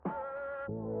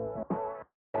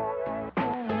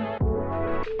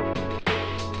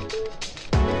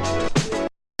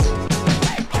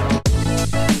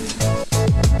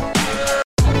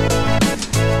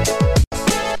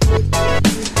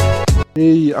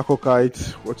Hey,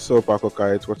 Akokite, what's up,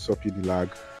 Akokite? What's up,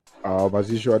 Unilag?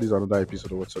 As usual, this is another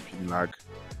episode of What's Up, Unilag,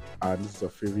 and this is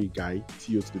your favorite guy,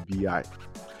 TO to the BI.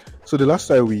 So the last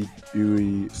time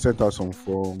we sent out some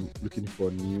form looking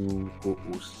for new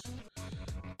co-hosts,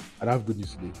 and I have good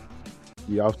news today.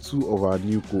 We have two of our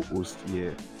new co-hosts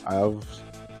here. I have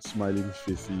smiling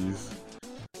faces,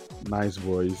 nice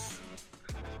voice,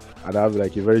 and I have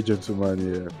like a very gentleman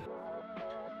here.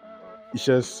 It's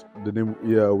just the name.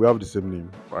 Yeah, we have the same name,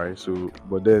 right? So,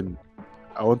 but then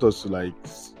I want us to like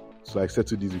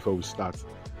settle this before we start.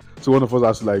 So one of us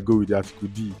has to like go with the article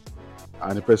D,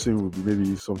 and the person will be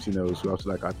maybe something else. We have to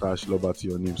like attach Loba to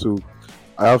your name. So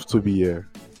I have Toby here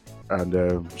and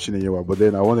Shineyewa, but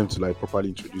then I want them to like properly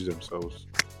introduce themselves.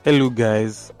 Hello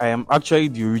guys, I am actually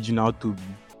the original Toby.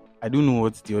 I don't know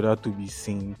what the other Toby is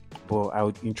saying, but I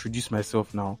would introduce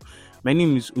myself now. My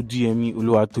name is Udiyemi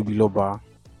Oluwatobi Loba.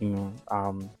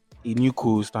 A new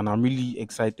host, and I'm really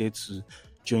excited to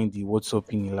join the What's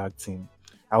Up in Ilag team.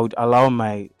 I would allow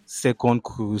my second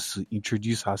host to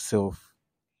introduce herself.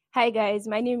 Hi guys,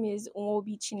 my name is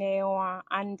Umobi Chinewa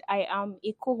and I am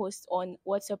a co-host on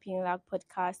What's Up in Lag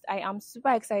podcast. I am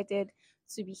super excited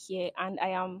to be here and I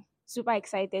am super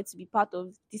excited to be part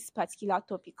of this particular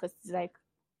topic because it's like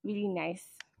really nice.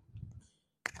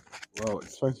 Well,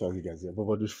 it's fine to have you guys here,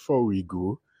 but before we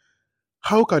go,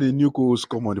 how can a new co-host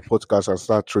come on the podcast and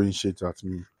start throwing shit at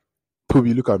me?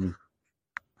 Toby, look at me.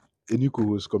 A new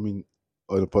co-host coming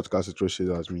on the podcast to throw shit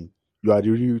at me. You are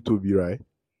the real Toby, right?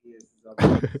 Yes,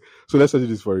 exactly. So let's do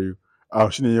this for you.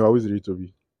 Shineyewa, who is the real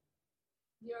Toby?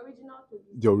 The original Toby.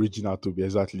 The original Toby,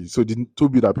 exactly. So the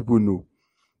Toby that people know.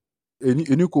 A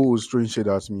new co-host throwing shade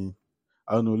at me.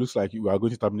 I don't know. Looks like you are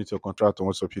going to terminate your contract on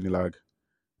What's Up Unilag.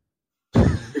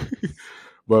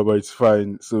 but it's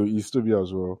fine. So it's Toby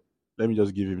as well. Let me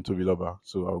just give him Toby Loba.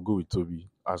 So I'll go with Toby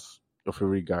as your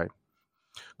favorite guy.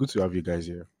 Good to have you guys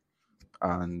here.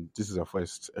 And this is our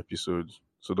first episode.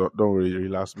 So don't worry,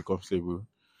 relax, be comfortable.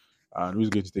 And who's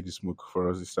going to take the smoke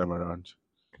for us this time around?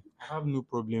 I have no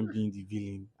problem being the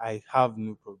villain. I have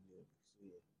no problem.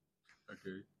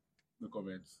 Okay. No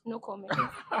comments. No comment.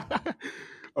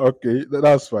 Okay,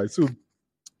 that's fine. So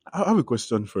I have a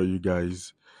question for you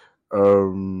guys.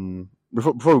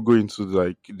 Before we go into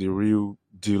like the real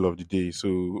deal of the day,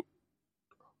 so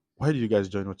why did you guys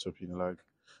join What's Up Unilag?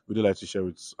 Would you like to share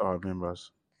with our members?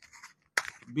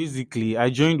 Basically, I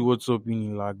joined What's Up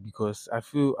Unilag because I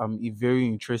feel I'm a very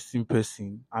interesting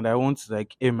person and I want to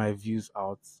like air my views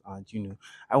out and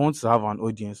I want to have an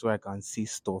audience where I can say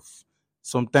stuff.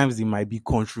 Sometimes it might be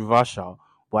controversial,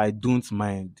 but I don't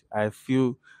mind. I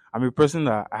feel I'm a person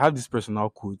that I have this personal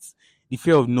quote. The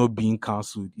fear of not being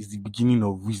cancelled is the beginning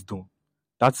of wisdom.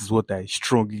 That is what I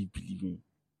strongly believe in.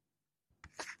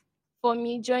 For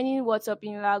me, joining What's Up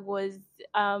in Lag was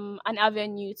an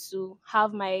avenue to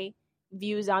have my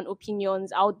views and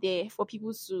opinions out there for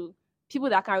people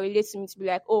that can relate to me to be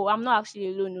like, oh, I'm not actually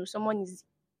alone. No, someone is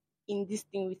in this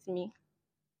thing with me.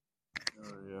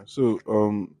 Yeah. So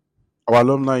our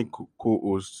alumni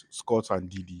co-hosts Scott and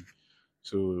Didi.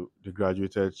 So they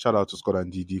graduated. Shout out to Scott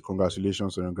and Didi.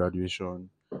 Congratulations on your graduation.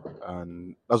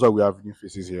 And that's why we have new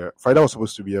faces here. Farida was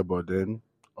supposed to be here, but then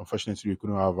unfortunately we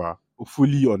couldn't have her.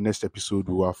 Hopefully on next episode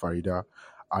we'll have Farida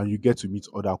and you get to meet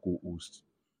other co-hosts.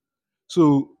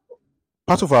 So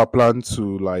part of our plan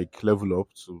to like level up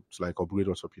to like upgrade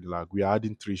What's Up in Lag, we are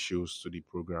adding 3 shows to the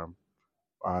program,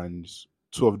 and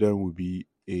 2 of them will be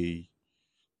a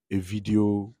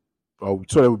video, or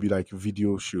 2 of them will be like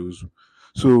video shows.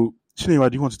 So Chinua,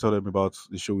 do you want to tell them about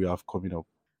the show we have coming up?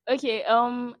 Okay,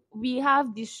 we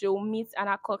have this show, Meet and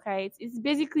Akokites. It's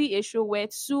basically a show where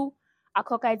two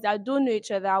Akokites that don't know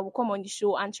each other will come on the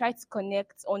show and try to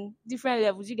connect on different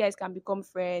levels. You guys can become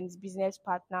friends, business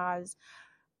partners,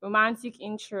 romantic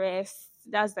interests.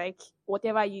 That's like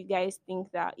whatever you guys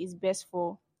think that is best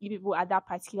for you people at that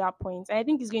particular point. And I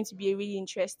think it's going to be a really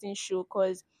interesting show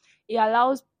because it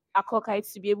allows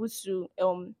Akokites to be able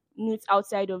to meet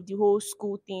outside of the whole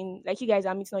school thing. Like you guys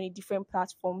are meeting on a different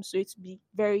platform, so it will be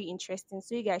very interesting.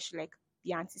 So you guys should like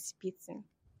be anticipating.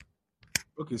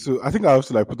 Okay, so I think I have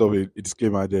to like put up a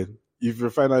disclaimer then. If you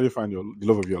finally find the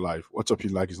love of your life, What's Up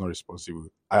in Lag is not responsible.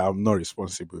 I am not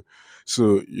responsible.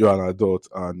 So you're an adult,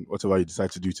 and whatever you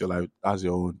decide to do with your life, that's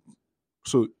your own.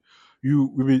 So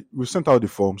we sent out the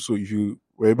form. So if you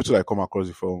were able to like come across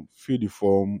the form, fill the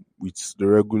form with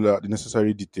the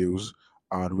necessary details,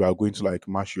 and we are going to like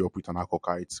match you up with an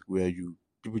Akokite where you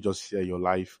people just share your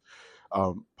life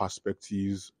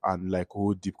perspectives and like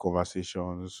hold deep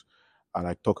conversations and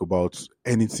like talk about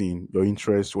anything, your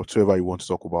interest, whatever you want to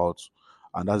talk about.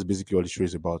 And that's basically what the show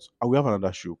is about. And we have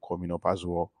another show coming up as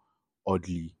well.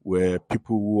 oddly, where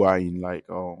people who are in like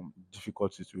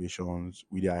difficult situations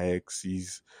with their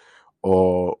exes,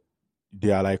 or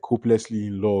they are like hopelessly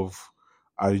in love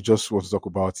and you just want to talk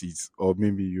about it, or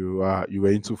maybe you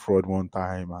were into fraud one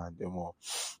time and the whole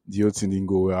thing didn't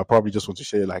go well. I probably just want to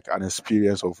share like an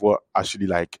experience of what actually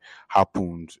like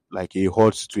happened, like a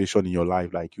hard situation in your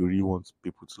life, like you really want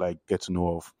people to like get to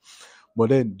know of. But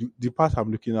then the part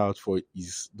I'm looking out for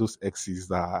is those exes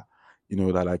that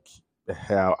that like the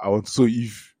hell I want. So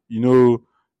if your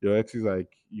ex is like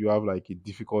you have like a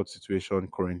difficult situation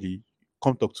currently,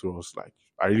 come talk to us. Like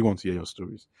I really want to hear your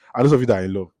stories. And those of you that I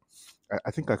love,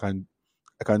 I think I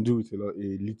can do with a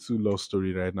little love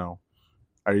story right now.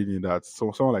 I really need that.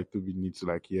 So someone like Toby needs to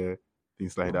like hear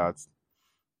things like that.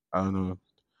 I don't know.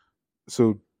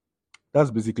 So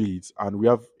that's basically it. And we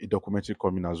have a documentary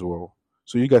coming as well.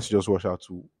 So you guys should just watch out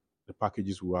to the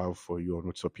packages we have for you on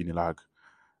What's Up in Lag.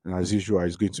 And as usual,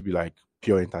 it's going to be like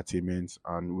pure entertainment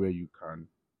and where you can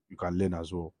learn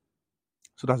as well.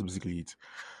 So that's basically it.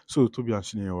 So Toby and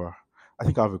Shinewa, I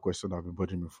think I have a question that I've been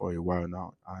bothering me for a while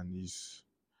now, and is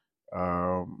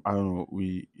I don't know,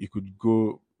 we you could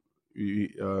go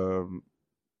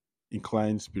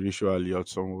inclined spiritually or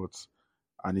somewhat,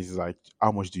 and it's like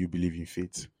how much do you believe in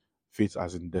fate? Fate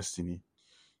as in destiny.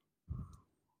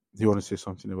 Do you want to say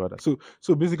something about that?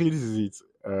 So basically this is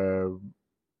it.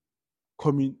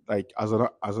 Coming like as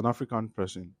an African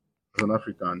person, as an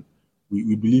African,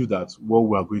 we believe that what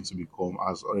we are going to become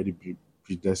has already been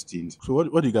predestined. So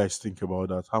what do you guys think about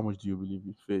that? How much do you believe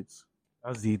in fate?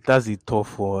 That's a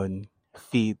tough one.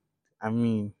 Faith. I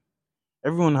mean,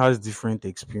 everyone has different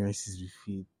experiences with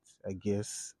faith, I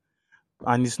guess.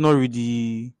 And it's not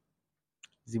really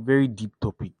it's a very deep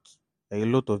topic. There are a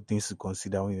lot of things to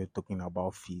consider when you're talking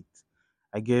about faith.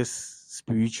 I guess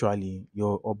spiritually,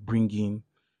 your upbringing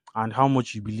and how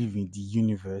much you believe in the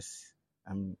universe.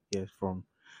 I mean, yes, from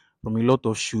a lot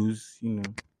of shows, there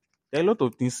are a lot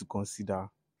of things to consider.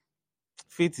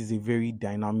 Faith is a very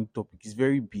dynamic topic. It's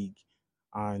very big,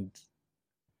 and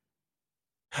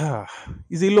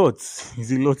it's a lot.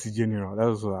 It's a lot in general.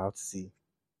 That's what I have to say.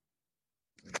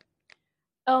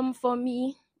 For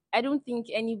me, I don't think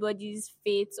anybody's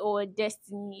fate or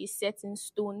destiny is set in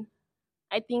stone.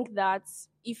 I think that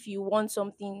if you want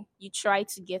something, you try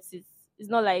to get it. It's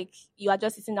not like you are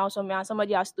just sitting down somewhere and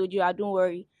somebody has told you, don't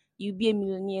worry, you'll be a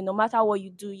millionaire. No matter what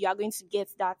you do, you are going to get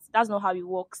that. That's not how it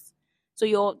works. So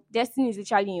your destiny is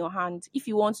literally in your hand. If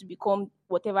you want to become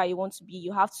whatever you want to be,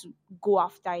 you have to go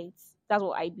after it. That's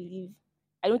what I believe.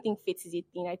 I don't think fate is a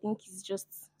thing. I think it's just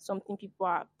something people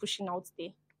are pushing out there.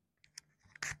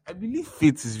 I believe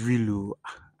faith is real. Oh.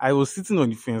 I was sitting on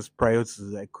the fence prior to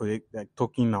like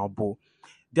talking now, but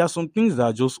there are some things that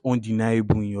are just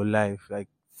undeniable in your life. Like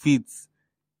faith,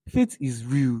 faith is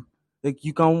real. Like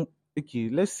you can, okay,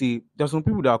 let's say there are some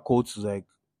people that are called to like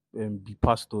be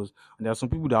pastors, and there are some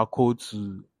people that are called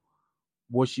to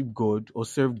worship God or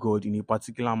serve God in a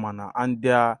particular manner, and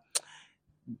they are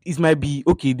it might be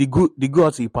okay. They go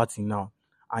out to a party now,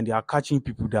 and they are catching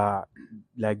people that are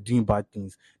like doing bad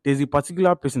things. There's a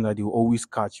particular person that they will always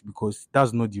catch because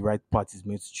that's not the right path is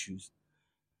meant to choose.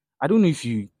 I don't know if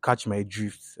you catch my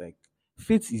drift. Like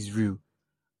faith is real.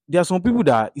 There are some people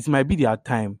that it might be their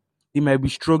time. They might be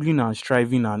struggling and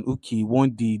striving, and okay, one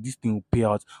day this thing will pay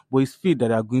out. But it's faith that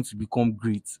they are going to become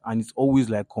great, and it's always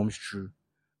like comes true.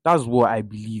 That's what I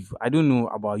believe. I don't know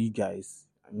about you guys.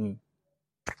 I mean,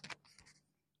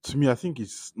 To me, I think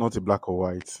it's not a black or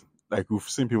white. Like we've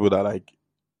seen people that like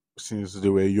since they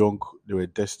were young, they were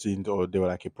destined or they were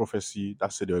like a prophecy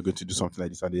that said they were going to do something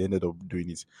like this and they ended up doing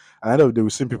it. And I know there were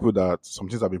seen people that some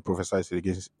things have been prophesied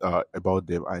against about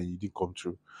them and it didn't come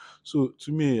true. So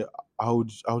to me, I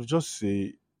would just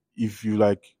say if you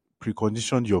like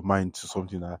preconditioned your mind to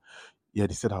something that yeah,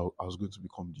 they said I was going to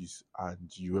become this and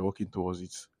you were working towards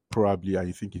it probably and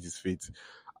you think it is fate.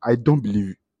 I don't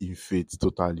believe in fate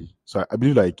totally. So I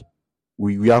believe like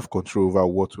we have control over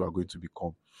what we are going to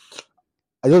become.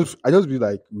 I just feel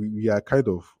like we are kind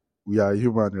of we are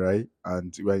human, right?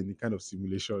 And we are in a kind of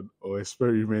simulation or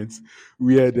experiment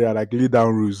where they are like lay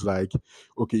down rules like,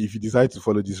 okay, if you decide to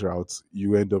follow this route,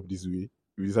 you end up this way.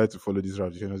 If you decide to follow this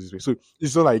route, you end up this way. So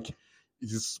it's not like it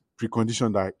is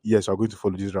preconditioned that yes, you're going to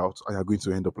follow this route and you're going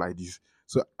to end up like this.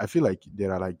 So I feel like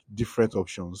there are like different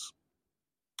options.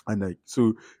 And like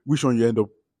so which one you end up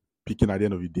picking at the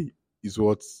end of the day is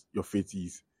what your fate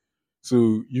is.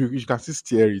 So you can still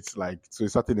steer it like to a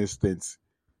certain extent.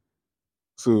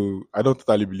 So I don't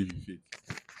totally believe in fate.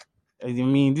 I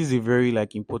mean, this is a very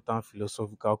like important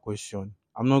philosophical question.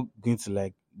 I'm not going to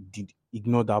like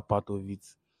ignore that part of it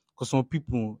Because some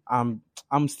people,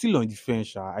 I'm still on the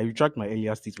fence. I retract my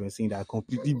earlier statement saying that I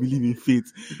completely believe in fate,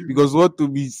 because what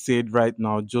Toby said right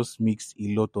now just makes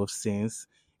a lot of sense.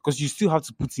 Because you still have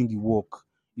to put in the work.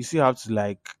 You still have to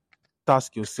like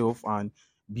task yourself and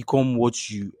become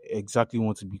what you exactly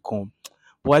want to become.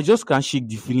 But I just can't shake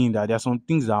the feeling that there are some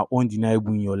things that are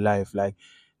undeniable in your life. Like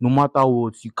no matter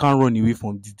what, you can't run away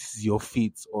from this. This is your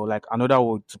fate, or like another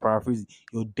word to paraphrase,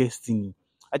 your destiny.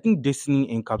 I think destiny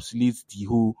encapsulates the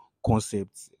whole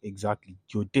concept exactly.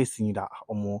 Your destiny that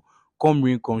come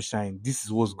rain, come shine. This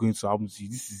is what's going to happen to you.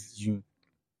 This is you.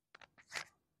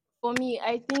 For me,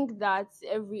 I think that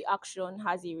every action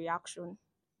has a reaction.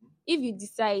 If you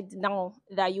decide now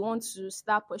that you want to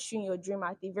start pursuing your dream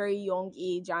at a very young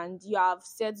age and you have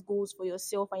set goals for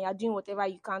yourself and you're doing whatever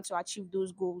you can to achieve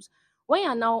those goals, when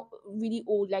you're now really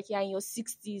old, like you're in your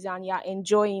 60s and you're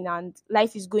enjoying and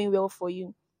life is going well for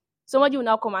you, somebody will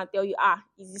now come and tell you,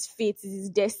 is this fate, is this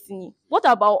destiny? What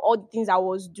about all the things I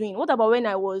was doing? What about when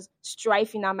I was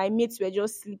striving and my mates were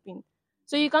just sleeping?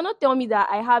 So you cannot tell me that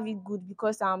I have it good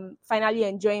because I'm finally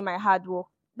enjoying my hard work.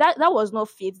 That was not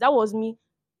fate. That was me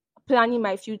planning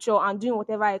my future and doing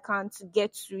whatever I can to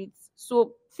get to it.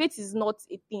 So fate is not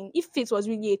a thing. If fate was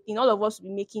really a thing, all of us would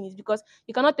be making it, because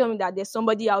you cannot tell me that there's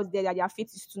somebody out there that their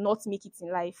fate is to not make it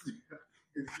in life.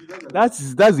 That's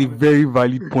a very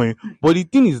valid point. But the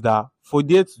thing is that for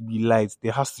there to be light,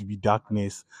 there has to be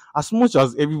darkness. As much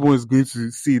as everyone is going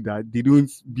to say that they don't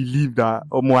believe that,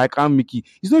 oh, I can't make it,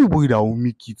 it's not everybody that will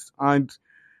make it. And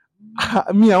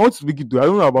I mean, I want to make it too. I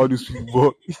don't know about those people,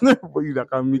 but it's not everybody that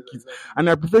can make it. And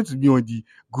I prefer to be on the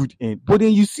good end. But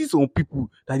then you see some people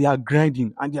that they are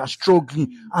grinding and they are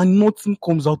struggling and nothing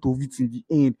comes out of it in the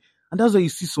end. And that's why you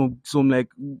see some like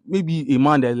maybe a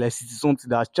man that like 60 something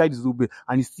that has tried his Uber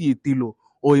and he's still a tailor,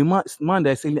 or a man that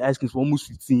is selling ice cream for almost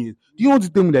 15 years. Do you want to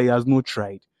tell me that he has not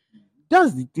tried?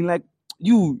 That's the thing. Like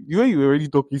you when you were already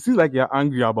talking, it seems like you're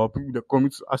angry about people that come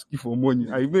to ask you for money.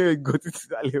 I even got it to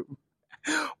that level.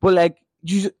 But like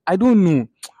I don't know.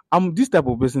 I'm this type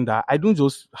of person that I don't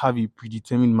just have a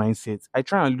predetermined mindset. I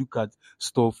try and look at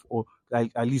stuff, or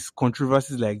like at least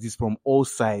controversies like this from all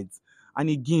sides. And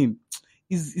again,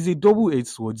 is a double-edged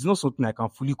sword. It's not something I can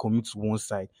fully commit to one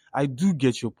side. I do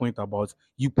get your point about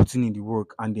you putting in the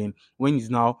work, and then when it's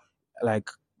now like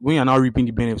when you're now reaping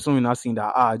the benefits, someone now saying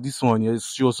that this one is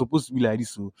she was supposed to be like this.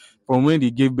 So from when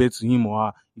they gave birth to him or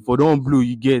her, if I don't blow,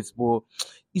 you get. But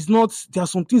it's not. There are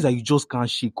some things that you just can't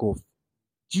shake off.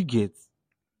 Do you get?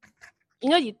 You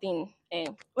know the thing,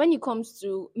 when it comes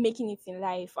to making it in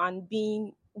life and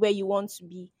being where you want to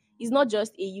be, it's not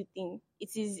just a you thing. It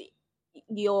is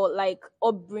your like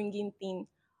upbringing thing.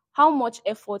 How much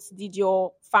effort did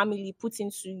your family put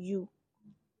into you?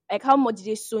 Like how much did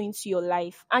they sow into your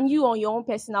life? And you on your own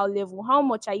personal level, how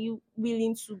far are you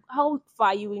willing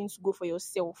to go for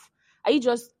yourself? Are you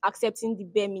just accepting the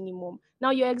bare minimum?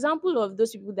 Now your example of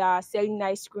those people that are selling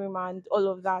ice cream and all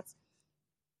of that,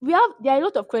 there are a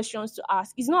lot of questions to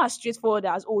ask. It's not as straightforward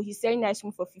as, oh, he's selling ice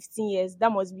cream for 15 years,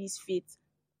 that must be his fate.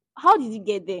 How did he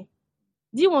get there?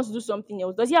 Do you want to do something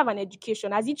else? Does he have an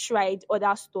education? Has he tried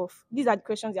other stuff? These are the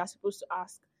questions they are supposed to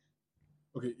ask.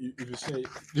 Okay, if you say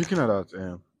looking at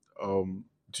that,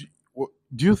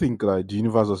 do you think like the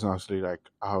universe doesn't actually like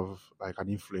have like an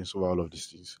influence over all of these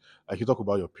things? Like you talk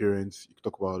about your parents, you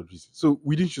talk about all of these. So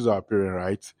we didn't choose our parent,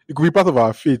 right? It could be part of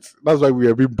our fate. That's why we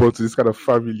are being brought to this kind of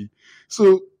family.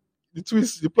 So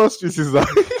the plus twist is that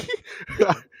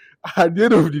at the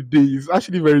end of the day, it's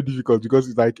actually very difficult because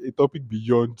it's like a topic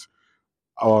beyond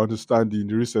our understanding,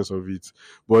 the research of it.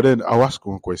 But then I'll ask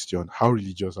one question: how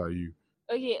religious are you?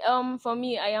 Okay, for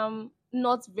me, I am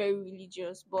not very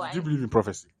religious, but Do you believe in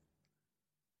prophecy?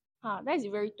 that is a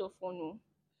very tough one.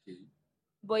 Oh.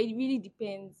 But it really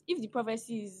depends. If the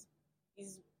prophecy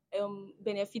is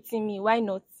benefiting me, why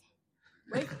not?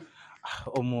 Why-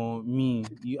 Me,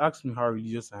 you asked me how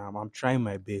religious I am. I'm trying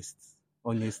my best.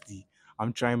 Honestly,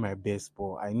 I'm trying my best,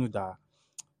 but I know that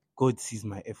God sees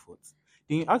my efforts.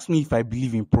 Then you ask me if I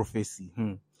believe in prophecy.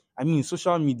 I mean,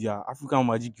 social media, African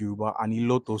Magic Yoruba, and a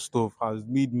lot of stuff has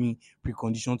made me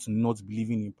preconditioned to not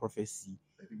believing in prophecy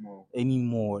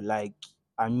anymore. Like,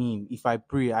 I mean, if I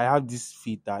pray, I have this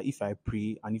faith that if I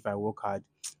pray and if I work hard,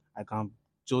 I can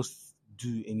just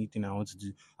do anything I want to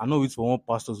do. I know it's for one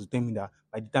pastor to tell me that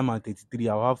by the time I'm 33,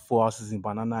 I'll have 4 houses in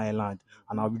Banana Island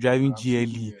and I'll be driving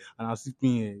GLE and I'll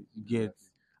sleeping here. You get.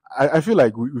 I feel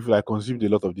like we've like consumed a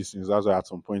lot of these things. That's why at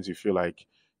some point you feel like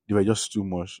they were just too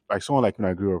much. Like someone like when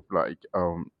I grew up, like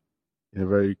in a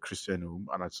very Christian home,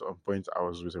 and at some point I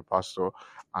was with a pastor,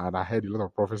 and I heard a lot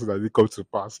of prophecies that didn't come to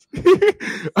pass.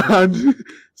 And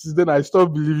since then, I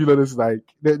stopped believing all this. Like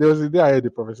there was a day I heard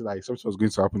a prophecy like something was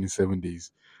going to happen in 7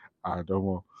 days, and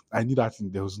I knew that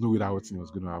there was no way that thing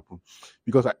was going to happen,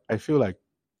 because I feel like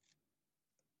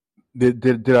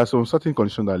there are some certain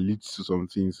conditions that leads to some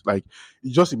things. Like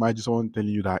you just imagine someone telling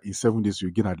you that in 7 days you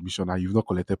gain admission and you've not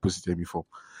collected positive before.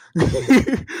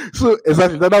 So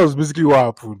exactly that was basically what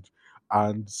happened.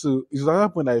 And so it's at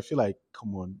that point I feel like,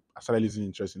 come on, I started losing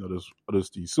interest in all those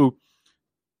things. So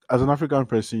as an African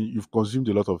person, you've consumed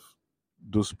a lot of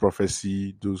those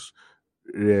prophecy, those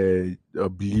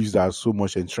beliefs that are so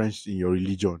much entrenched in your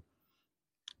religion.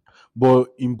 But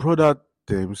in broader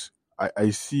terms, I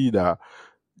see that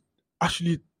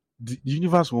actually the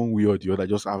universe one way or the other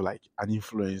just have like an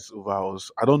influence over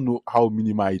us. I don't know how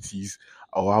minimal it is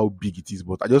or how big it is,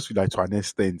 but I just feel like to an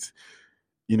extent,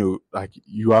 like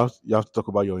you have to talk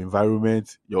about your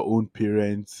environment, your own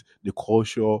parents, the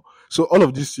culture. So all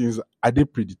of these things, are they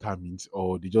predetermined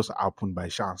or they just happen by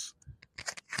chance?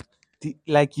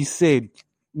 Like you said,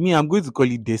 me, I'm going to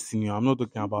call it destiny. I'm not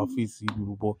talking about fate, to you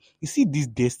people, but you see this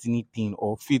destiny thing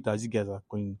or fate, as you guys are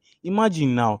calling it.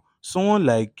 Imagine now, someone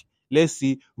like, let's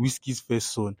say, Whiskey's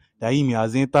first son, that him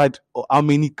has entered how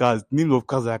many cars, name of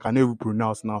cars that I can never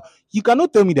pronounce now. You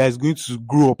cannot tell me that he's going to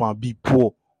grow up and be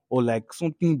poor or like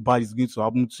something bad is going to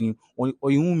happen to him or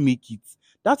he won't make it.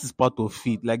 That is part of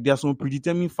fate. Like there are some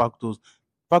predetermined factors.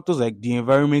 Factors like the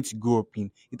environment you grow up in,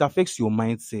 it affects your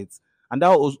mindset, and that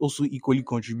also equally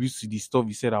contributes to the stuff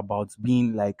you said about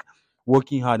being like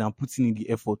working hard and putting in the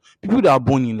effort. People that are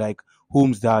born in like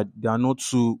homes that they are not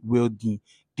so wealthy,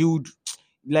 they would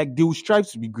they will strive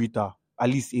to be greater, at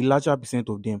least a larger percent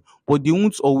of them, but they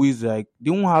won't always they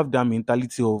won't have that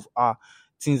mentality of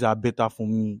things are better for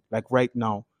me like right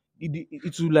now.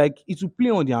 It will play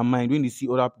on their mind when they see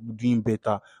other people doing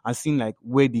better and seeing like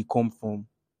where they come from.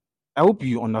 I hope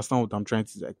you understand what I'm trying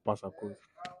to like pass across.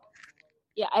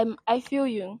 Yeah, I feel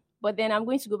you. But then I'm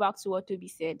going to go back to what Toby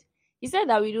said. He said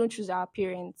that we don't choose our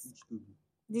parents.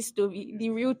 This Toby, the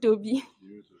real Toby.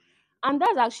 And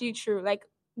that's actually true. Like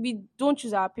we don't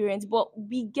choose our parents, but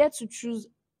we get to choose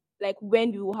like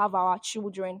when we will have our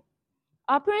children.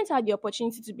 Our parents had the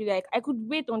opportunity to be like, I could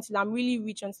wait until I'm really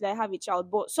rich until I have a child,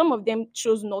 but some of them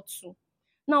chose not to.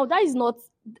 Now that's not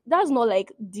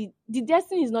like the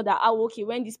destiny is not that okay,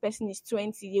 when this person is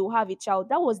 20 they will have a child.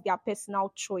 That was their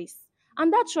personal choice,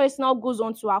 and that choice now goes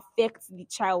on to affect the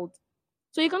child.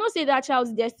 So you cannot say that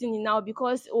child's destiny now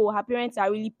because her parents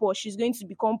are really poor, she's going to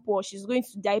become poor, she's going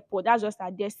to die poor. That's just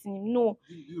her destiny. No.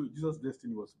 Jesus'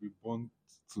 destiny was to be born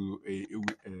to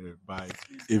by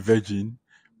a virgin,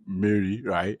 Mary,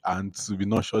 right, and to be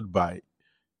nurtured by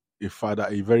a father,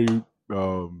 a very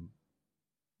um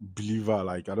believer,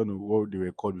 like I don't know what they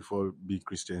were called before being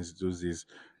Christians those days,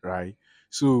 right?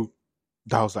 So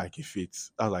that was like a fate,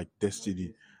 that was like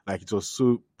destiny. Like it was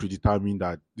so predetermined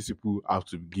that these people have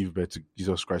to give birth to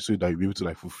Jesus Christ so that you'll be able to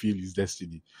like fulfill his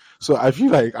destiny. So I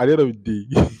feel like at the end of the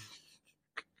day,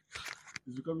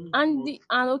 it's becoming And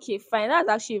okay, fine, that's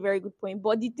actually a very good point.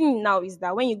 But the thing now is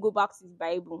that when you go back to the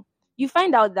Bible, you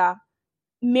find out that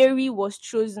Mary was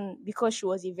chosen because she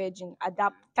was a virgin at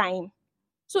that time.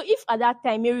 So if at that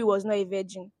time Mary was not a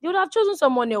virgin, they would have chosen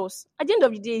someone else. At the end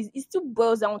of the day, it still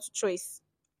boils down to choice.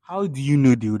 How do you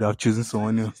know they would have chosen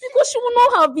someone else? Because she would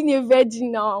not have been a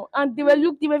virgin now. And they were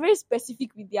very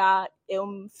specific with their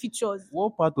features.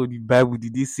 What part of the Bible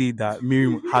did they say that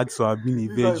Mary had to have been a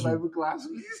these are virgin? Bible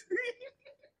classes.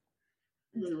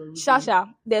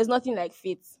 Shasha, there's nothing like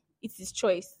fate. It's his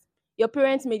choice. Your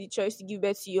parents made the choice to give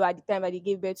birth to you at the time that they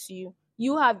gave birth to you.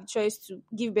 You have the choice to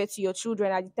give birth to your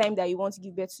children at the time that you want to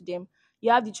give birth to them.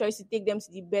 You have the choice to take them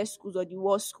to the best schools or the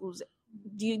worst schools.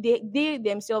 They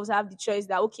themselves have the choice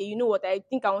that, okay, you know what, I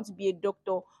think I want to be a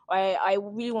doctor, or I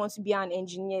really want to be an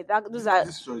engineer. Those are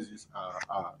These choices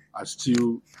are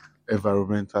still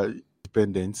environmental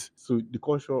dependent. So the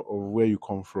culture of where you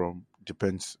come from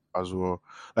depends as well.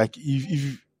 Like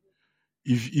if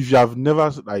you have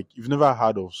never like you've never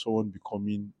heard of someone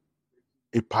becoming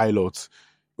a pilot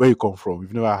where you come from,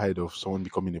 you've never heard of someone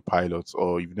becoming a pilot,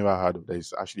 or you've never heard of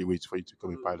there's actually ways for you to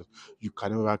become a pilot, you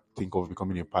can never think of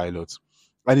becoming a pilot.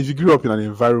 And if you grew up in an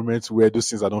environment where those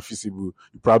things are not feasible,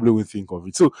 you probably won't think of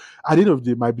it. So at the end of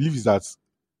the day, my belief is that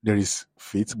there is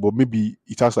fate, but maybe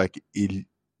it has like a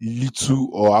little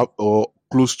or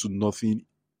close to nothing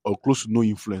or close to no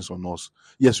influence on us.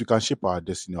 Yes, we can shape our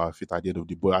destiny, our fate at the end of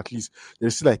the day, but at least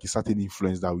there's still like a certain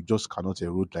influence that we just cannot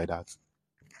erode like that.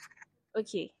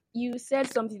 okay. You said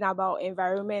something about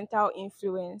environmental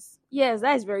influence. Yes,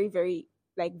 that is very, very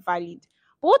like valid.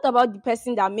 But what about the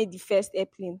person that made the first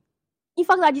airplane? In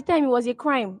fact, at the time, it was a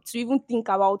crime to even think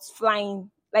about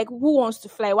flying. Like, who wants to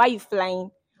fly? Why are you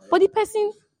flying? But the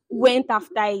person went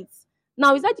after it.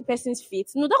 Now, is that the person's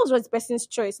fate? No, that was just the person's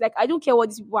choice. Like, I don't care what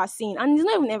these people are saying. And it's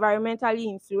not even environmentally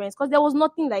influenced because there was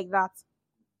nothing like that.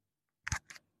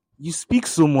 You speak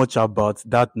so much about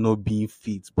that not being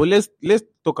fit, but let's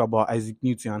talk about Isaac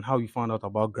Newton and how he found out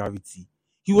about gravity.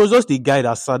 He was just a guy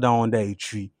that sat down under a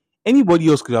tree. Anybody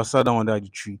else could have sat down under the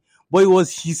tree, but it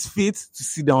was his fate to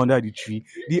sit down under the tree.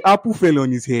 The apple fell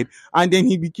on his head, and then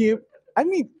he became. I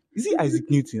mean, is it Isaac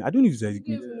Newton? I don't know if it's Isaac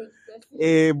Newton.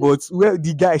 But well,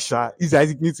 the guy is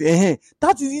Isaac Newton.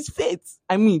 That is his fate.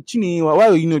 I mean, Chiney, why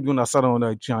are you not the one that sat down under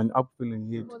the tree and apple fell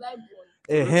on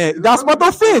his head? That's part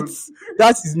of fate.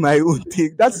 That is my own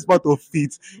take. That is part of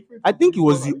fate. I think it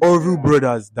was the Orville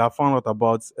brothers that found out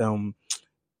about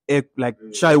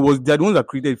Chai was they're the ones that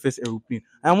created the first aeroplane.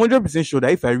 I'm 100% sure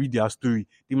that if I read their story,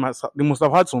 they must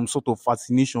have had some sort of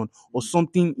fascination or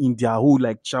something in their whole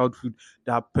like childhood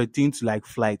that pertained to like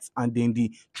flights, and then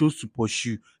they chose to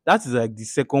pursue. That is like the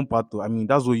second part. I mean,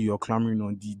 that's what you're clamoring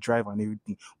on the drive and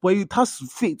everything. But it has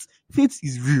fate. Fate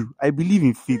is real. I believe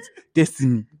in fate,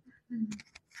 destiny.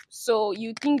 So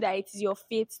you think that it is your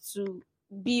fate to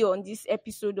be on this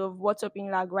episode of What's Up in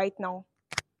Lag right now?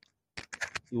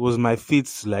 It was my fate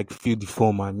to like fill the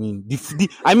form. I mean,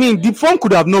 the form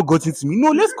could have not gotten to me.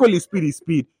 No, let's call it speed a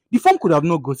speed. The form could have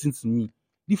not gotten to me.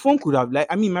 The form could have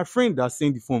my friend that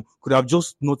sent the form could have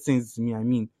just not sent it to me.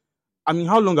 I mean,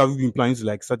 how long have you been planning to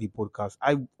like start a podcast?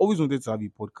 I always wanted to have a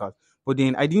podcast, but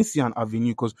then I didn't see an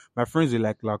avenue because my friends were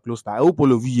like lackluster. I hope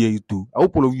all of you hear it too. I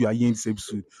hope all of you are hearing this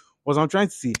episode. What I'm trying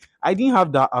to say, I didn't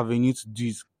have that avenue to do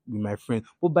it with my friend,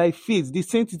 but by fate, they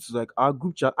sent it to like our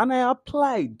group chat, and I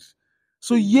applied.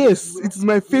 So yes, it is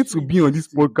my fate to be on this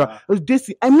podcast.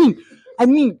 I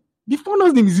mean, the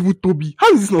founder's name is even Toby.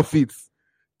 How is this not fate?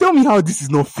 Tell me how this is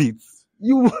not fate.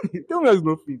 You tell me how it's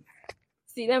not fate.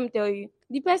 See, let me tell you,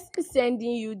 the person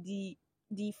sending you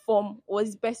the form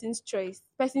was the person's choice.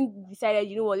 The person decided,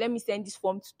 you know what, let me send this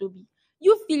form to Toby.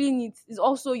 You feeling it is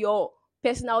also your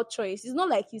personal choice. It's not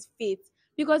like his fate.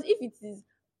 Because if it is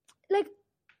like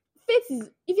fate is,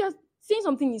 if you're saying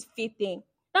something is fating,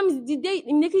 that means the day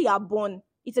immediately you are born,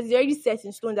 it is already set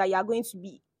in stone that you are going to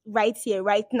be right here,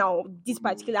 right now, this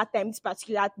particular time, this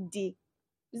particular day.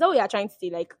 Is that what you are trying to say?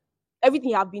 Like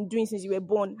everything you have been doing since you were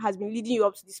born has been leading you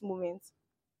up to this moment.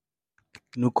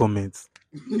 No comments.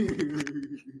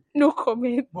 No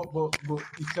comment. But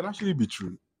it can actually be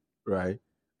true, right?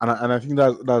 And I think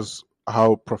that's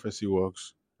how prophecy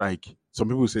works. Like some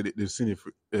people say they've seen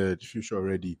the future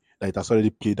already, that it has already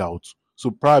played out. So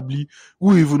probably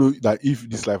we even know that if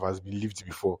this life has been lived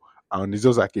before, and it's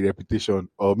just like a reputation,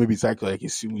 or maybe it's like a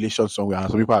simulation somewhere,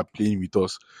 and some people are playing with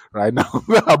us right now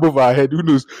above our head. Who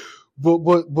knows?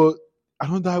 But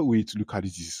another way to look at it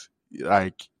is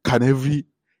like can every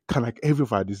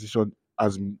of our decision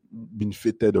has been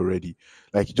fated already?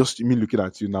 Like just me looking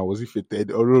at you now, was it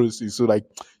fated or else? So like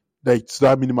to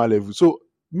that minimal level. So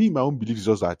me, my own belief is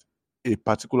just that a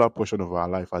particular portion of our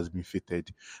life has been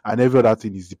fated, and every other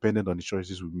thing is dependent on the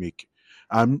choices we make.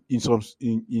 And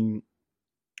in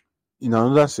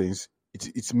another sense,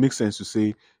 it makes sense to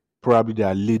say probably there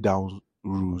are laid down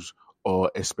rules or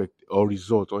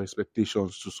result or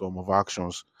expectations to some of our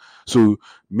actions. So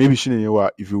maybe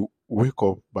Shinewa, if you wake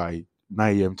up by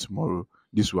 9 a.m. tomorrow,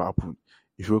 this will happen.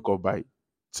 If you wake up by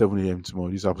 7 a.m.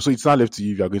 tomorrow, this will happen. So it's not left to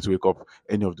you if you are going to wake up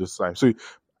any of those times. So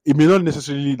it may not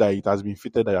necessarily that it has been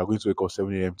fitted that you are going to wake up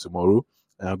 7 a.m. tomorrow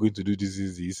and you are going to do this,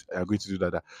 and you are going to do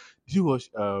that. Did you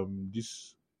watch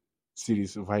this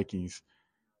series Vikings?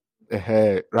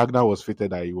 Ragnar was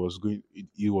fated that he was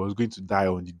going to die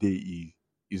on the day he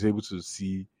is able to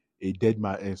see a dead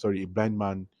man. A blind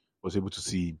man was able to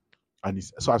see him, and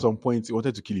so at some point he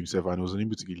wanted to kill himself and was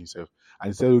unable to kill himself. And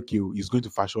he said, "Okay, he's going to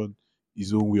fashion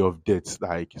his own way of death."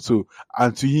 Like so,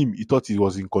 and to him, he thought he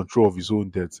was in control of his own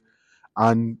death.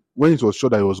 And when it was sure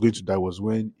that he was going to die was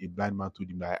when a blind man told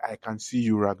him that I can see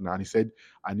you, Ragnar. And he said,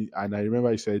 and I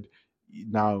remember he said,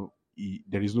 now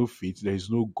there is no fate, there is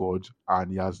no God,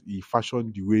 and he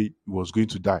fashioned the way he was going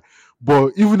to die.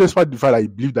 But even despite the fact that he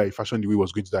believed that he fashioned the way he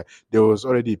was going to die, there was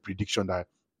already a prediction that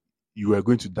you were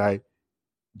going to die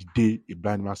the day a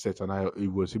blind man said, and he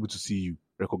was able to see you,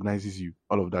 recognizes you,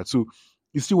 all of that. So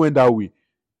it still went that way.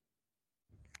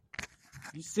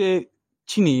 You say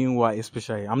Chineyinwa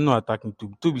especially, I'm not attacking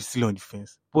to be still on the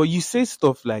fence. But you say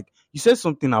stuff like, you said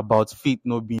something about fate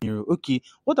not being real. Okay,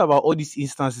 what about all these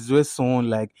instances where someone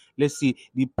like, let's say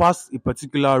they pass a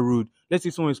particular road, let's say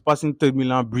someone is passing Third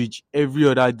Milan Bridge every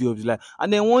other day of his life,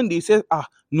 and then one day says,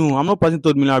 no, I'm not passing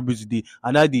Third Milan Bridge today,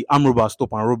 and that day arm robbers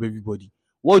stop and rob everybody.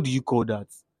 What do you call that?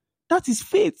 That is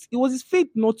fate. It was his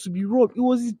fate not to be robbed. It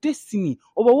was his destiny.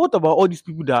 Or but what about all these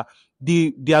people that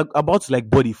they are about to like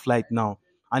board a flight now,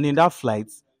 and in that flight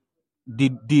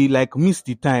they like miss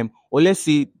the time, or let's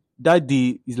say that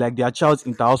day is like their child's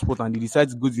inter sport and they decide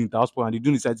to go to the inter sport and they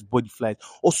don't decide to board the flight,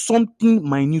 or something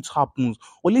minute happens,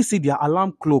 or let's say their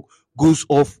alarm clock goes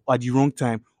off at the wrong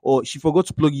time, or she forgot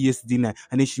to plug it yesterday night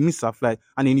and then she missed her flight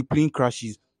and then the plane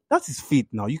crashes. That is fate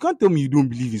now. You can't tell me you don't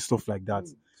believe in stuff like that.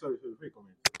 Sorry, very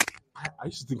comment. I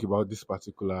used to think about this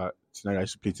particular scenario. I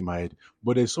used to play it in my head,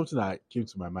 but there's something that came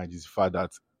to my mind is the fact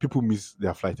that people miss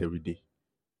their flight every day.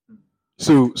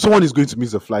 So someone is going to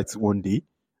miss a flight one day.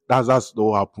 That's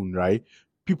what happened, right?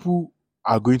 People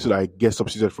are going to like get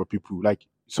substituted for people. Like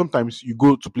sometimes you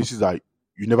go to places that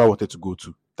you never wanted to go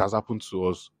to. That's happened to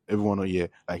us, everyone here,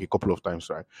 like a couple of times,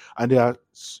 right? And there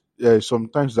are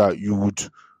sometimes that you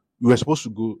were supposed to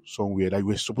go somewhere, like you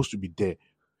were supposed to be there,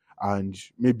 and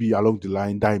maybe along the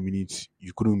line, that minute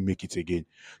you couldn't make it again.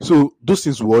 So those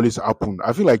things will always happen.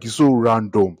 I feel like it's so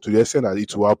random to the extent that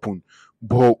it will happen,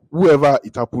 but whoever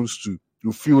it happens to,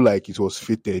 you feel like it was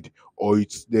fated, or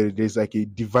there's like a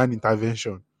divine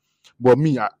intervention. But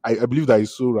me, I believe that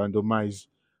it's so randomized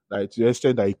that to the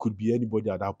extent that it could be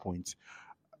anybody at that point.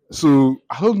 So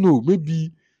I don't know,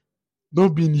 maybe not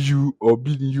being you or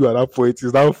being you at that point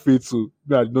is now fatal.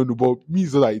 Me, I don't know, but me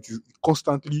is that it is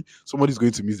constantly somebody's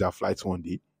going to miss their flights one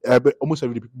day. But almost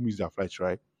every day people miss their flights,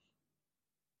 right?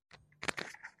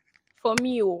 For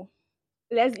me,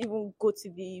 let's even go to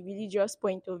the religious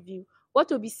point of view. What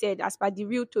Toby said, as per the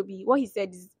real Toby, what he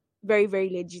said is very, very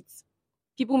legit.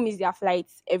 People miss their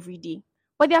flights every day.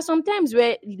 But there are some times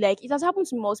where, like, it has happened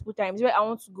to me multiple times where I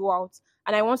want to go out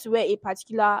and I want to wear a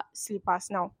particular slippers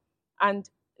now. And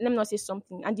let me not say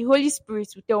something. And the Holy Spirit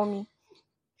will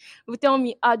tell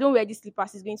me, don't wear these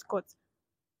slippers, it's going to cut.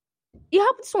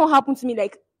 Someone happened to me,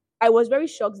 like, I was very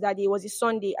shocked that day. It was a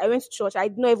Sunday. I went to church. I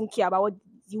did not even care about what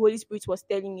the Holy Spirit was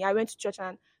telling me. I went to church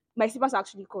and my slippers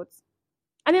actually cut.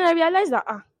 And then I realized that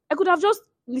I could have just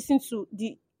listened to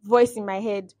the voice in my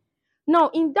head. Now,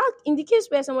 in the case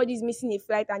where somebody is missing a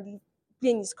flight and the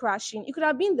plane is crashing, it could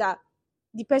have been that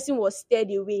the person was steered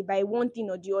away by one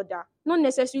thing or the other. Not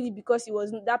necessarily because it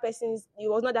was not that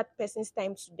person's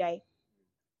time to die.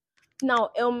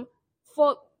 Now,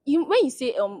 for you,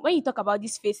 when you talk about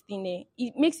this face thing,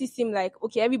 it makes it seem like,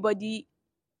 okay, everybody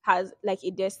has like a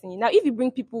destiny. Now, if you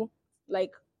bring people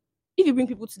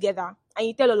together and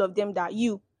you tell all of them that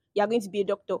you are going to be a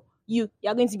doctor, you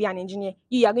are going to be an engineer,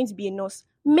 you are going to be a nurse,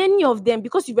 many of them,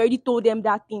 because you've already told them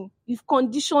that thing, you've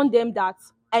conditioned them that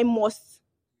I must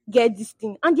get this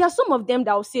thing. And there are some of them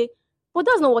that will say, but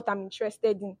that's not what I'm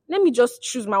interested in. Let me just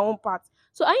choose my own path.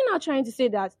 So are you now trying to say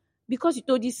that because you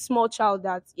told this small child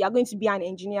that you are going to be an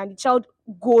engineer and the child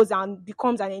goes and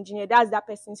becomes an engineer, that's that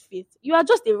person's fate? You are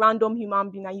just a random human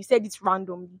being and you said it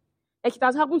randomly. Like it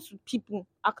has happened to people,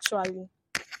 actually.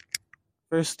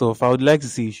 First off, I would like to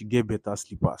say you should get better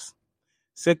sleepers.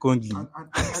 Secondly,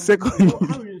 And secondly,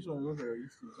 how really sure it was your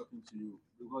instinct talking to you?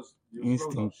 Because your flaws have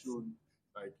instinct. shown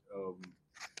like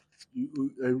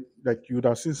like you would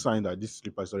have seen sign that this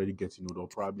slipper is already getting old or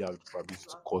probably have the probability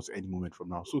to cause any moment from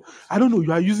now. So I don't know,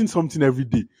 you are using something every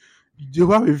day.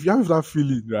 If you have that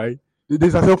feeling, right?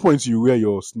 There's at some point you wear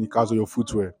your sneakers or your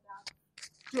footwear.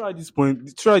 Throughout this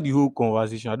point, throughout the whole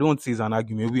conversation, I don't want to say it's an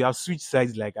argument. We have switched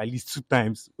sides like at least 2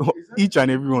 times, each and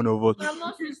every one of us. I'm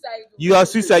not suicidal. You are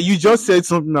switched sides. You just said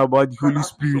something about the Holy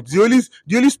Spirit. The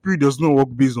Holy Spirit does not work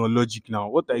based on logic. Now,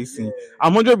 what are you saying?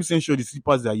 I'm 100% sure the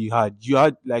slippers that you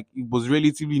had like it was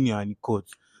relatively near and it caught.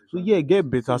 So yeah, get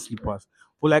better slippers.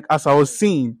 But like as I was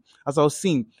saying,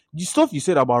 the stuff you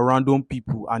said about random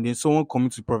people and then someone coming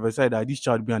to prophesy that this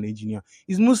child will be an engineer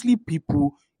is mostly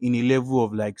people in a level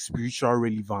of like spiritual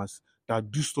relevance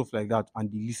that do stuff like that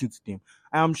and they listen to them.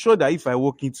 I am sure that if I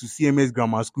walk into CMS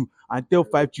grammar school and tell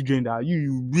 5 children that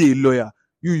you will be a lawyer,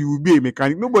 you will be a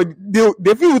mechanic, nobody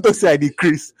they feel to say I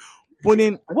decrease. But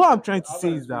then what I'm trying to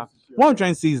say is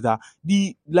that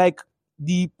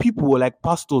the people like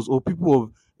pastors or people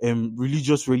of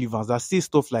religious relevance that say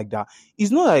stuff like that,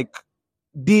 it's not like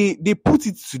they put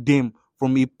it to them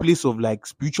from a place of like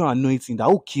spiritual anointing that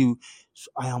okay,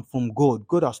 so I am from God.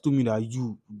 God has told me that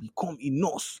you become a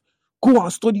nurse. Go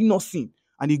and study nursing.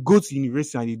 And they go to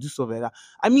university and they do stuff like that.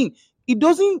 I mean, it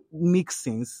doesn't make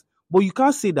sense, but you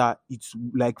can't say that it's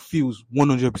like feels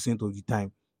 100% of the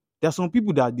time. There are some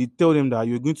people that they tell them that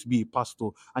you're going to be a pastor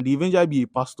and they eventually be a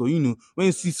pastor. When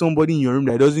you see somebody in your room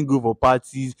that doesn't go for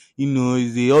parties,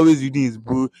 is they always reading his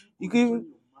book. You can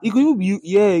It could even be you,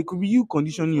 yeah, it could be you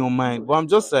conditioning your mind. But I'm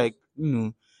just like,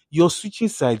 you're switching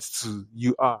sides too.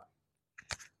 You are.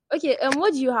 Okay,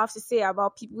 what do you have to say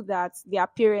about people that their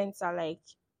parents are like,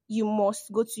 you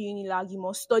must go to Unilag, you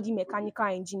must study mechanical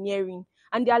engineering,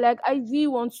 and they're like, I really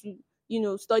want to,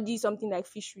 study something like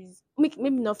fisheries. Maybe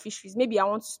not fisheries. Maybe I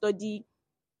want to study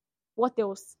what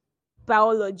else?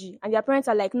 Biology. And their parents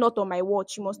are like, not on my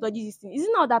watch. You must study this thing.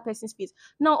 Isn't that that person's face?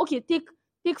 Now, okay,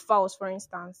 take Faust for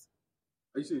instance.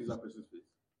 Are you saying is that person's face?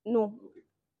 No, Okay.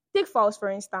 take Faust for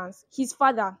instance. His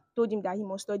father told him that he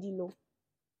must study law.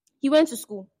 He went to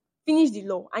school, finished the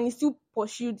law, and he still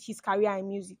pursued his career in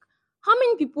music. How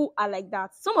many people are like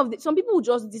that? Some people will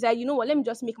just decide, you know what, let me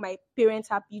just make my parents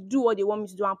happy, do what they want me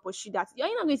to do, and pursue that. You're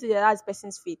not going to say that that's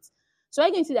person's fate. So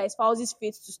I'm going to say that it's spouse's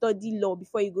fate to study law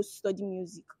before he goes to study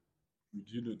music.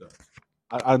 Do you know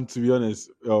that? And to be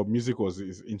honest, music was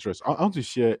is interesting. I want to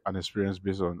share an experience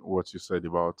based on what you said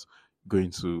about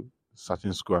going to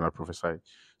certain school and I prophesied.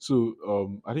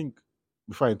 So I think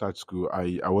before I entered school,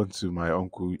 I went to my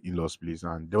uncle in law's place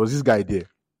and there was this guy there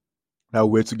that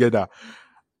we were together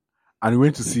and we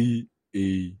went to see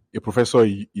a professor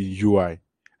in UI.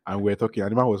 And we were talking,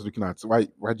 and the man was looking at why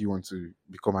do you want to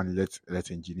become an elect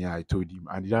engineer? I told him,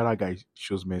 and the other guy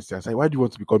shows mercy. I said, why do you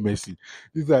want to become mercy?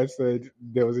 This guy said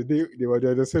there was a day they were at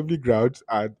the assembly ground,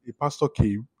 and a pastor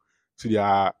came to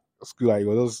their school. Like, it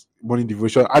was just morning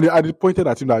devotion, and he pointed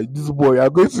at him like, "This boy, you are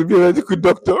going to be a medical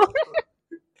doctor."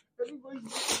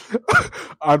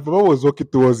 And Papa was walking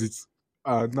towards it,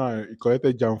 and now he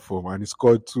collected jam form and he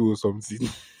scored two or something.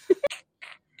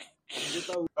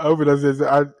 I hope it doesn't.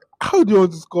 And how do you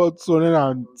want to score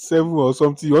 207 or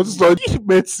something? You want to study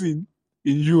medicine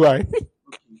in UI?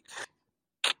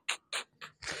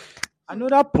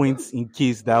 Another point in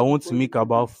case that I want to make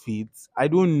about faith, I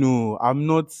don't know. I'm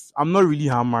not really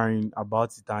hammering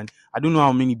about it, and I don't know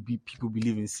how many people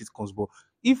believe in sitcoms. But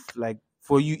if like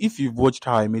for you, if you've watched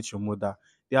How I Met Your Mother,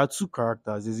 there are two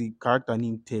characters. There's a character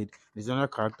named Ted. There's another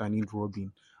character named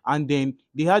Robin, and then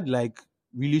they had like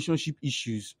relationship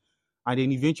issues, and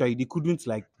then eventually they couldn't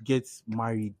like get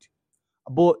married.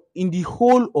 But in the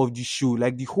whole of the show,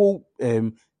 like the whole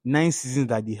 9 seasons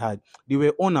that they had, they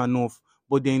were on and off.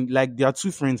 But then, like their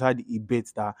two friends had a bet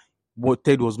that what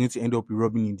Ted was going to end up with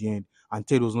Robin in the end, and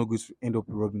Ted was not going to end up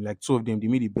with Robin. Like two of them, they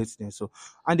made a bet then. So,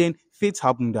 and then fate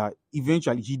happened that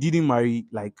eventually he didn't marry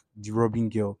like the Robin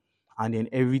girl, and then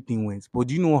everything went. But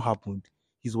do you know what happened?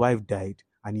 His wife died,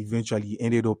 and eventually he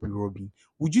ended up with Robin.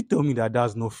 Would you tell me that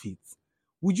that's not fate?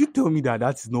 Would you tell me that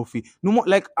that is not fair? No more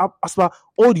like as far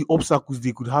all the obstacles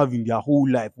they could have in their whole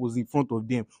life was in front of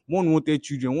them. One wanted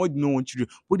children, one did not want children,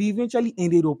 but they eventually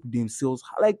ended up with themselves.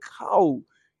 Like how?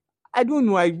 I don't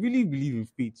know. I really believe in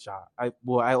fate, sha.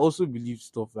 But I also believe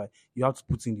stuff like you have to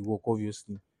put in the work,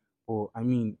 obviously. But I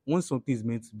mean, once something is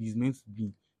meant to be, it's meant to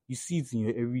be. You see it in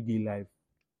your everyday life.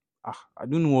 I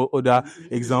don't know what other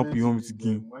example you want me to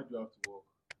give. Why do you have to work?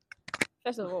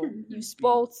 First of all, you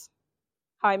spoilt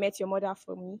How I Met Your Mother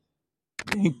for me.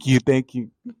 Thank you, thank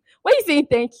you. Why are you saying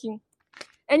thank you?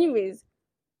 Anyways,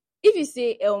 if you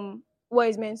say what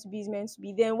is meant to be is meant to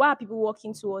be, then why are people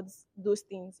working towards those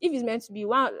things? If it's meant to be,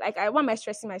 why am I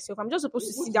stressing myself? I'm just supposed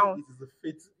to sit down. It is a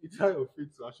fate. It's how your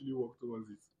fate to actually work towards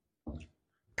it.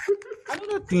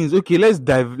 Another things, okay, let's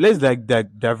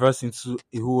diverse into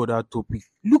a whole other topic.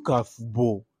 Look at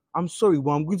football. I'm sorry,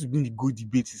 but I'm going to bring the good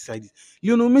debate inside it.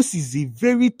 Lionel Messi is a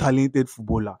very talented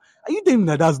footballer. Are you telling me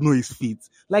that that's not his fate?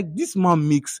 Like this man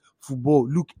makes football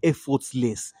look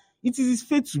effortless. It is his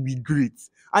fate to be great.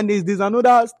 And there's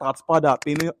another stat padder,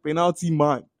 penalty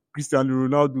man, Cristiano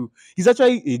Ronaldo. He's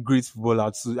actually a great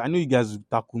footballer too. I know you guys will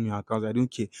tackle me accounts, I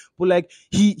don't care. But like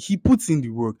he puts in the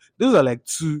work. Those are like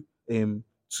two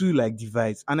like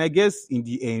divides. And I guess in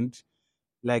the end,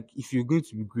 like if you're going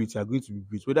to be great, you're going to be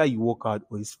great. Whether you work hard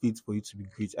or it's fate for you to be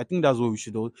great. I think that's what we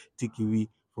should all take away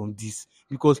from this.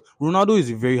 Because Ronaldo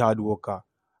is a very hard worker.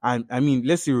 And I mean,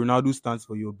 let's say Ronaldo stands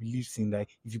for your beliefs in like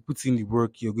if you put in the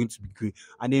work, you're going to be great.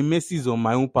 And then Messi is on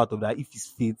my own part of that. If it's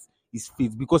fate, it's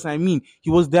fate. Because I mean,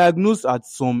 he was diagnosed at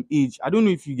some age. I don't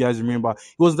know if you guys remember.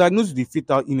 He was diagnosed with a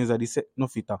fatal illness that they said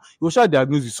not fatal. He was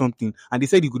diagnosed with something, and they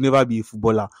said he could never be a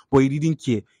footballer, but he didn't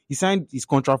care. He signed his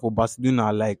contract for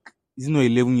Barcelona like he's not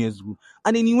 11 years old.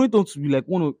 And then he went on to be like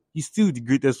he's still the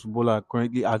greatest footballer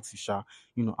currently active.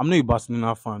 I'm not a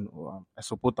Barcelona fan or I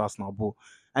support Arsenal, but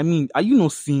I mean, are you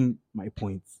not seeing my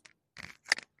point?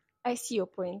 I see your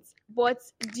point. But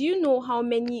do you know how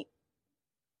many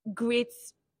great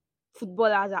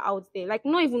footballers are out there? Like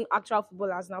not even actual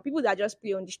footballers now, people that just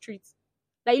play on the streets.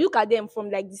 Like you look at them from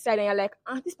like the side and you're like,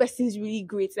 this person is really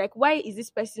great. Like, why is this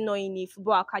person not in a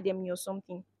football academy or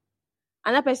something?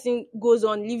 and that person goes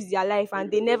on, lives their life, and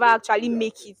they never actually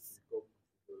make it.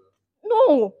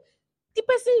 No, the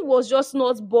person was just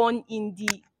not born in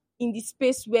the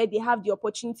space where they have the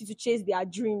opportunity to chase their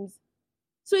dreams.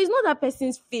 So it's not that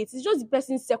person's fate, it's just the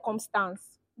person's circumstance,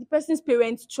 the person's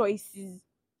parents' choices.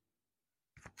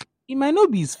 It might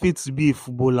not be his fate to be a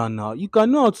footballer now. You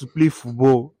can know how to play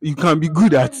football. You can be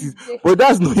good at it. But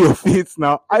that's not your fate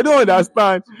now. I don't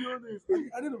understand. To be honest, like,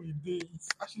 at the end of the day, it's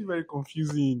actually very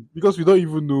confusing because we don't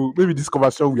even know. Maybe this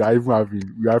conversation we are even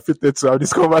having, we are fated to have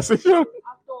this conversation, At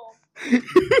all.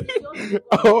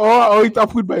 or it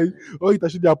happened by, or it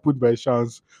actually happened by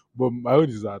chance. But my own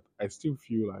is that I still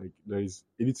feel like there is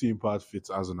anything impact fate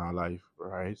has on our life,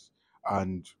 right?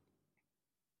 And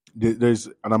there's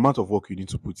an amount of work you need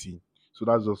to put in. So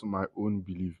that's also my own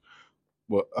belief.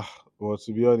 But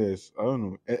to be honest, I don't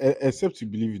know. Except you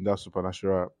believe in that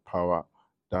supernatural power,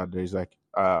 that there is like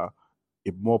a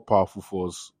more powerful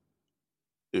force,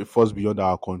 a force beyond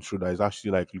our control that is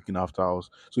actually like looking after us.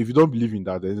 So if you don't believe in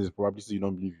that, then there's probably you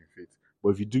don't believe in fate. But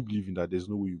if you do believe in that, there's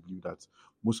no way you believe that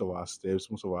most of our steps,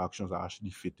 most of our actions are actually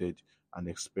fated and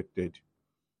expected.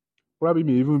 Probably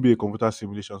may even be a computer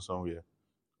simulation somewhere,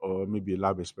 or maybe a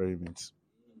lab experiment.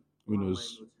 Who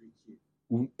knows?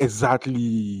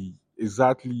 Exactly,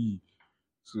 exactly.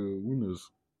 So who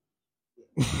knows?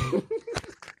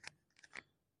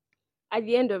 At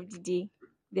the end of the day,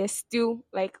 there's still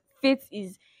like faith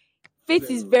is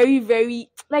very, very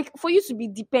like for you to be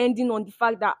depending on the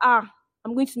fact that I'm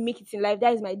going to make it in life.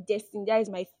 That is my destiny. That is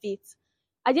my fate.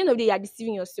 At the end of the day, you're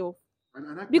deceiving yourself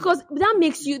because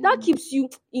that keeps you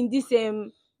in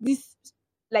this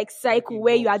like cycle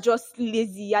where you are just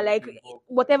lazy. You're like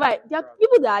whatever. There are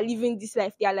people that are living this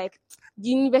life. They are like the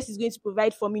universe is going to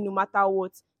provide for me no matter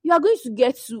what. You are going to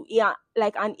get to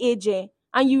like an age,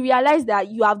 and you realize that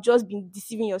you have just been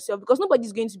deceiving yourself because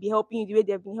nobody's going to be helping you the way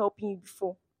they've been helping you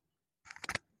before.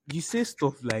 You say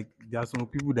stuff like there are some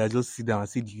people that just sit down and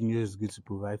say the universe is going to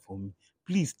provide for me.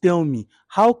 Please tell me,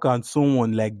 how can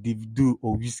someone like Davido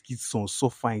or Wizkid's son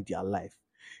suffer in their life?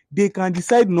 They can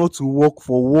decide not to work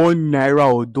for 1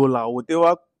 naira or dollar or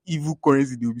whatever evil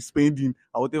currency they'll be spending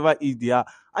or whatever age they are,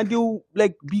 and they'll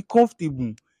like be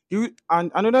comfortable.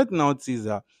 And another thing I would say is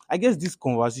that I guess this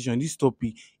conversation, this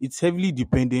topic, it's heavily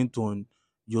dependent on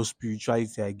your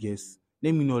spirituality, I guess.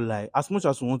 Let me not lie. As much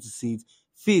as we want to say it,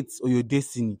 faith or your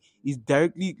destiny is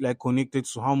directly like connected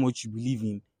to how much you believe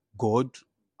in God,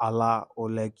 Allah,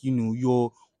 or like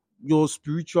your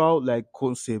spiritual like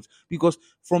concept. Because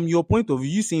from your point of view,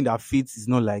 you saying that faith is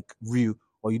not like real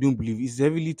or you don't believe is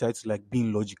heavily tied to like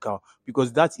being logical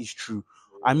because that is true.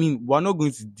 I mean, we're not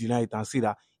going to deny it and say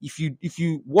that if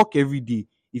you work every day,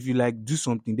 if you like do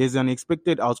something, there's an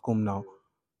expected outcome now.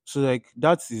 So like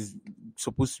that is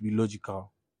supposed to be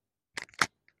logical.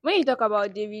 When you talk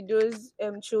about Davido's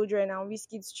children and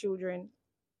Whiskey's children,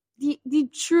 the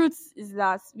truth is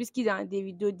that Whiskey and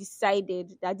Davido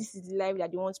decided that this is the life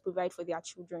that they want to provide for their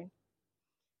children.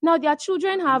 Now their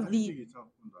children have the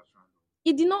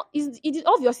it did not it did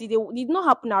obviously they it did not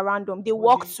happen at random. They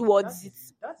worked towards it.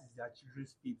 That is their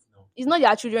children's fate now. It's not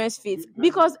their children's fate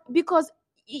because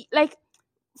like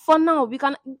for now we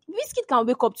can Whiskey can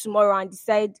wake up tomorrow and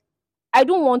decide I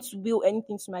don't want to will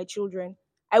anything to my children.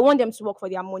 I want them to work for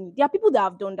their money. There are people that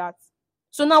have done that.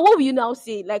 So now, what will you now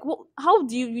say? Like, how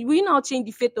do you will you now change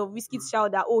the fate of Whiskey's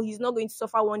child that he's not going to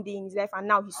suffer one day in his life and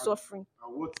now he's suffering?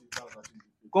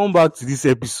 Come back to this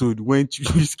episode when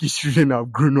Whiskey's children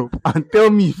have grown up and tell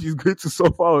me if he's going to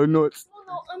suffer or not.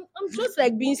 No, I'm just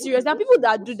like being serious. There are people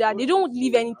that do that. They don't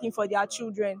leave anything for their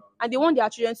children, and they want their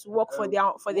children to work for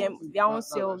their own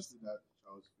selves.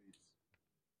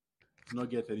 Not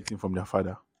get anything from their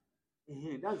father.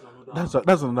 That's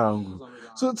That's another angle.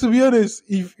 So to be honest,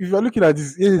 if you're looking at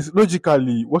this, yes,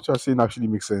 logically, what you're saying actually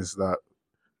makes sense. That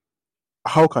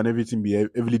how can everything be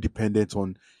heavily dependent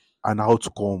on an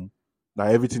outcome?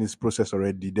 That everything is processed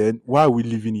already. Then why are we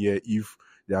living here if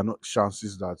there are not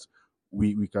chances that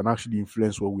we can actually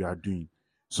influence what we are doing?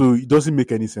 So it doesn't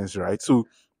make any sense, right? So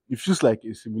it feels like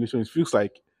a simulation. It feels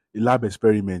like a lab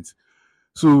experiment.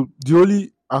 So the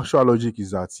only actual logic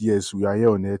is that yes, we are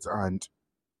here on Earth, and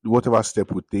whatever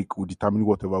step we take will determine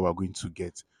whatever we're going to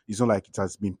get. It's not like it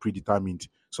has been predetermined.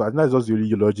 So I think that's just the only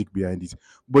logic behind it.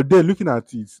 But then looking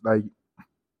at it, like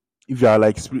if you are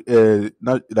like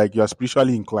not like you are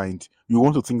spiritually inclined, you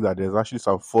want to think that there's actually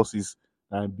some forces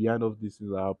behind of these things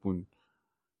that happen.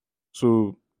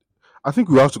 So I think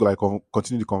we have to like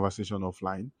continue the conversation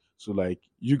offline. So like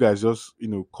you guys just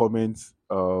comment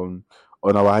on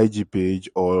our IG page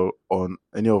or on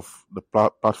any of the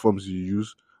platforms you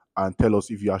use, and tell us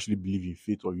if you actually believe in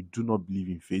faith or you do not believe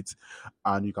in faith,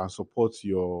 and you can support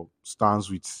your stance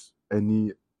with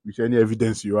any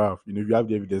evidence you have. If you have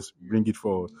the evidence, bring it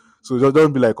forward. So just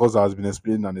don't be like us that has been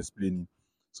explaining and explaining.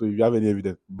 So if you have any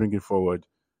evidence, bring it forward.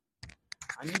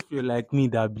 And if you're like me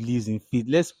that believes in faith,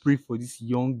 let's pray for this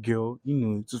young girl,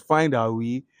 to find her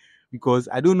way. Because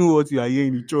I don't know what you are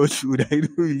hearing in the church, I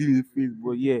don't believe in faith.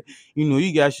 But yeah,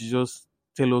 you guys should just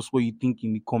tell us what you think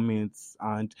in the comments,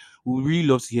 and we really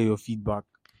love to hear your feedback.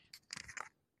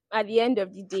 At the end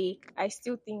of the day, I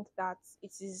still think that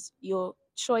it is your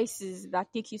choices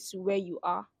that take you to where you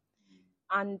are.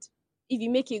 And if you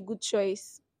make a good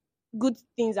choice, good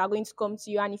things are going to come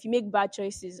to you. And if you make bad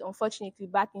choices, unfortunately,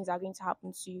 bad things are going to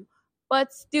happen to you.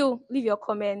 But still, leave your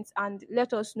comments and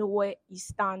let us know where you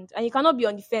stand. And you cannot be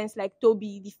on the fence like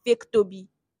Toby, the fake Toby.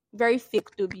 Very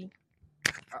fake Toby.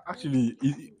 Actually,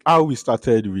 how we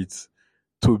started with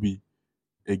Toby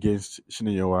against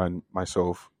Chinenyewa and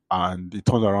myself, and it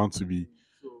turned around to be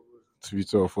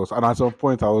two of us. And at some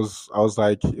point, I was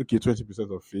like, okay,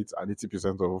 20% of faith and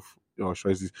 80% of your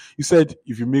choices. You said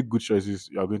if you make good choices,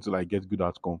 you are going to get good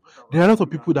outcome. There are a lot of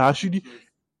people that actually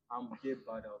get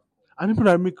bad outcome, and people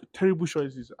that make terrible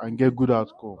choices and get good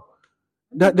outcome.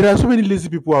 There are so many lazy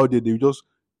people out there. They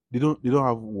don't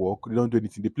have work. They don't do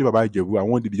anything. They play Baba Ijebu, and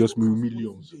one day they just make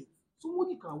millions.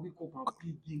 Somebody can wake up and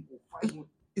play game of 500.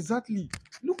 Exactly.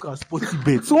 Look at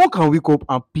Sportybet. Someone can wake up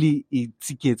and play a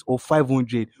ticket of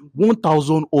 500,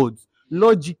 1,000 odds.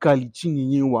 Logically,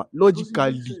 Chinenyewa.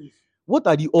 Logically, what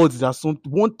are the odds that 1,000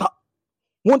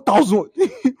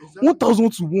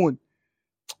 1,000 to 1?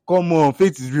 Come on,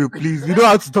 faith is real, please. We don't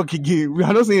have to talk again. We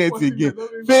are not saying it again.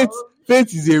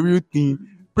 Faith is a real thing.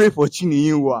 Pray for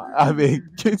Chinenyewa. I mean,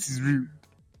 faith is real.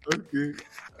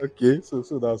 Okay.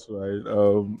 So that's right.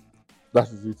 That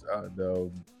is it, and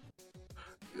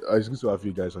it's good to have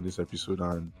you guys on this episode,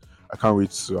 and I can't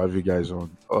wait to have you guys on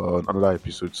another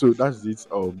episode. So that's it.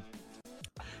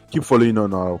 Keep following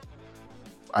on our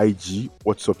IG,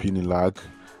 What's Up Unilag,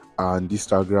 and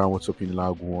Instagram, What's Up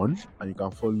Unilag 1, and you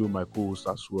can follow my co-host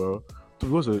as well.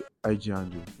 Toby, what's the IG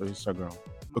handle or Instagram?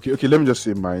 Okay. Let me just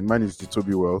say mine. Mine is the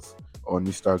Toby Wealth on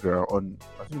Instagram.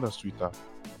 I think that's Twitter,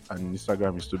 and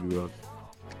Instagram is Toby Wealth.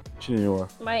 Chinenyewa.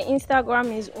 My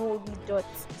Instagram is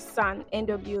nwobi.san,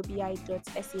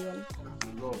 nwobi.san.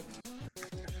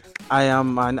 I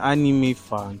am an anime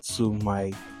fan, so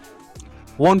my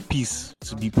One Piece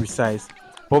to be precise.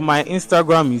 But my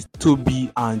Instagram is Toby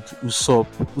and Usopp.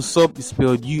 Usopp is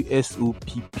spelled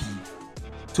USOPP.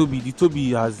 Toby, the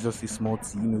Toby has just a small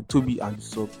T, Toby and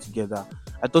Usopp together.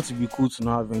 I thought it'd be cool to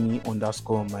not have any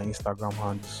underscore on my Instagram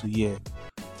handle. So yeah,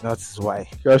 that is why.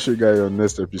 Catch you guys on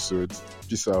next episode.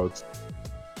 Peace out.